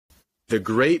The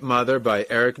Great Mother by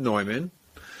Erich Neumann.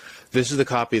 This is the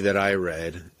copy that I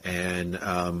read, and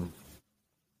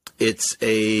it's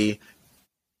a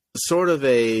sort of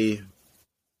a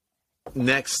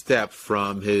next step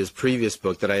from his previous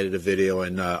book that I did a video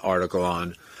and article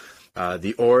on,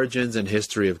 The Origins and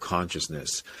History of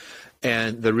Consciousness.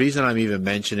 And the reason I'm even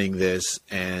mentioning this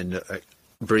and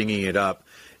bringing it up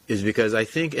is because I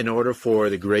think in order for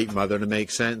The Great Mother to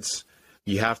make sense,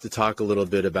 you have to talk a little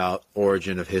bit about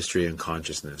origin of history and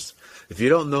consciousness. If you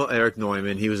don't know Erich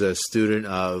Neumann, he was a student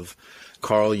of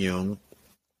Carl Jung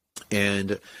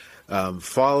and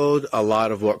followed a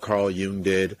lot of what Carl Jung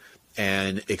did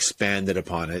and expanded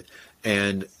upon it.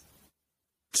 And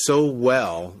so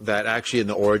well that actually in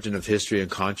The Origin of History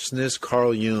and Consciousness,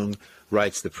 Carl Jung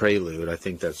writes the prelude. I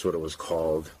think that's what it was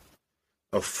called,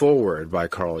 a foreword by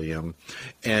Carl Jung,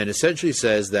 and essentially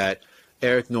says that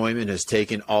Erich Neumann has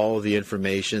taken all of the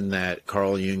information that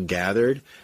Carl Jung gathered